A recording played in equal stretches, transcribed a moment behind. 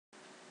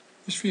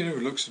This video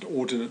looks at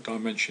ordinate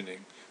dimensioning.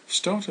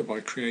 Started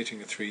by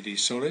creating a 3D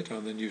solid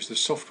and then use the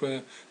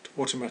software to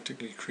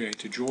automatically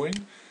create a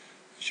drawing.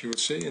 As you will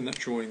see, in that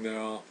drawing there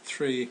are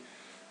three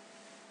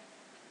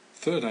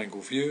third angle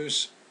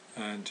views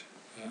and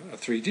a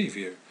 3D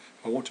view.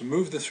 If I want to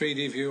move the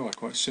 3D view, I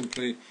quite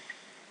simply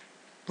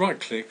right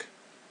click,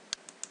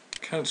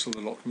 cancel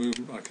the lock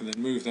movement. I can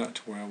then move that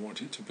to where I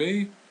want it to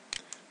be.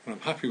 When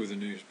I'm happy with the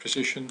new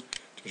position,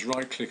 just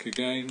right click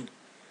again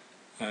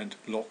and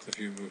lock the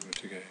view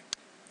movement again.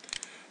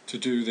 To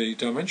do the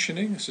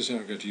dimensioning, this is how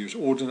I'm going to use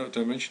ordinate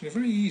dimensioning, a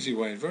very easy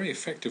way, a very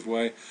effective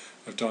way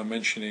of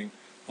dimensioning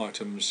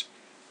items,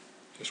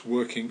 just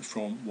working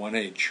from one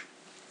edge.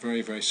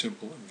 Very, very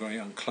simple and very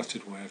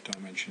uncluttered way of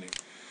dimensioning.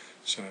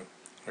 So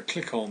I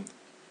click on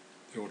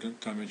the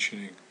ordinate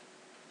dimensioning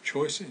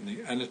choice in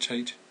the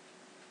annotate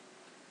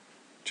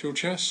tool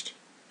chest,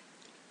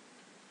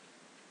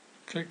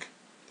 click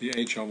the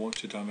edge I want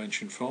to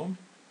dimension from,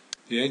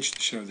 the edge to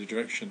show the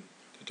direction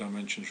the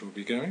dimensions will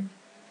be going.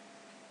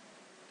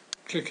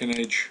 Click an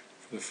edge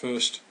for the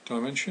first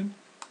dimension,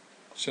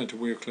 centre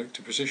wheel click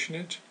to position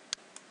it,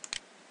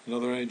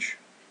 another edge,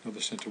 another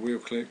centre wheel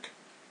click,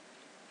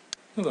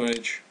 another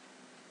edge,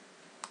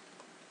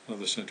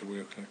 another centre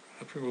wheel click.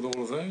 Happy with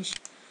all of those?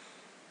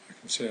 I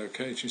can say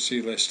OK. As you see,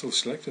 they're still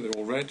selected, they're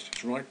all red.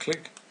 Just right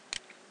click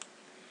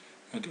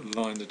and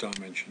align the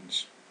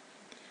dimensions.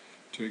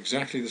 Do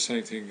exactly the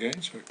same thing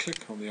again, so I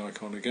click on the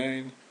icon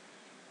again,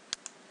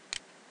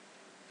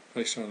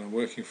 baseline I'm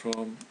working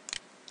from,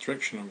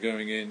 direction I'm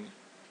going in,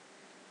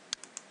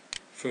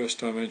 first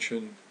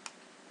dimension,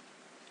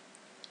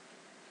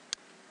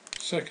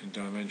 second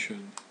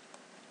dimension,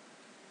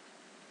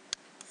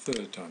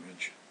 third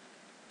dimension.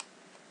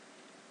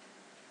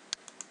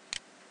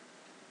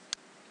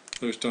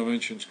 Those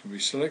dimensions can be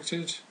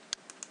selected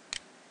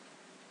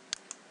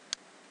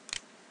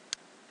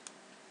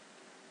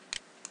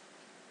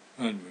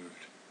and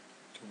moved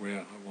to where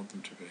I want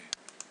them to be.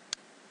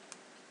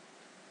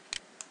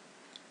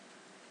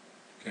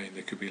 Again,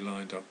 they could be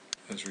lined up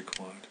as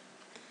required.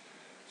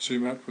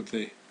 Zoom out with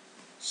the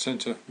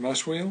centre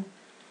mouse wheel,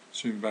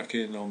 zoom back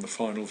in on the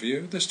final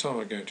view. This time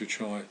I'm going to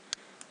try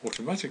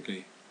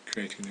automatically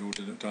creating the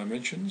ordinate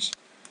dimensions.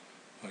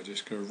 I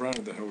just go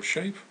around the whole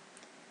shape.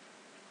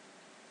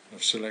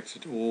 I've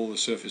selected all the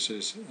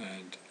surfaces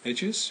and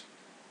edges.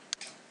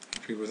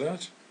 Happy with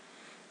that.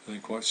 And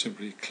then quite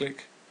simply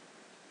click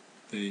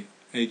the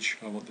edge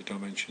I want the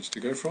dimensions to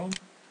go from,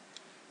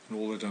 and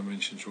all the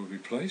dimensions will be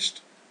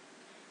placed.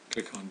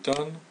 Click on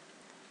Done.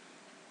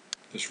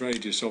 This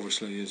radius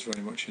obviously is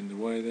very much in the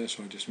way there,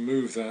 so I just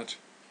move that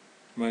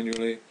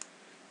manually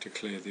to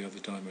clear the other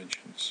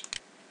dimensions.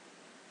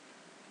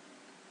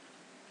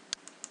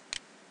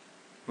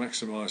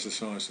 Maximise the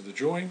size of the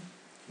drawing,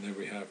 and there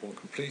we have one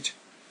complete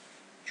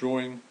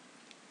drawing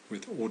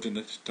with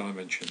ordinate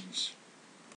dimensions.